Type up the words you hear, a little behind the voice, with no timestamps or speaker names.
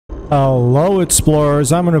Hello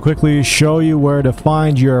explorers, I'm going to quickly show you where to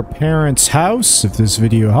find your parents' house. If this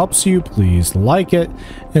video helps you, please like it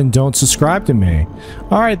and don't subscribe to me.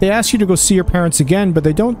 Alright, they ask you to go see your parents again, but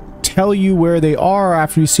they don't tell you where they are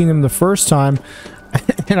after you've seen them the first time.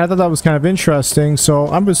 And I thought that was kind of interesting, so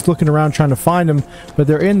I'm just looking around trying to find them, but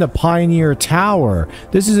they're in the Pioneer Tower.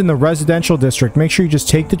 This is in the residential district. Make sure you just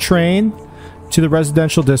take the train to the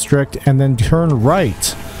residential district and then turn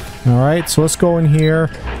right. Alright, so let's go in here.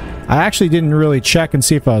 I actually didn't really check and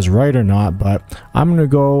see if I was right or not, but I'm going to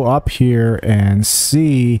go up here and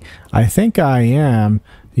see. I think I am.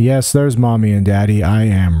 Yes, there's mommy and daddy. I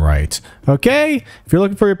am right. Okay, if you're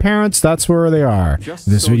looking for your parents, that's where they are. If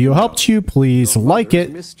this video helped you, please like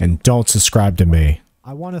it and don't subscribe to me.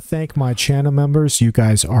 I want to thank my channel members. You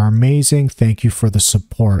guys are amazing. Thank you for the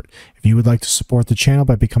support. If you would like to support the channel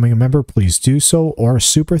by becoming a member, please do so, or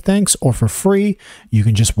super thanks, or for free, you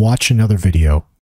can just watch another video.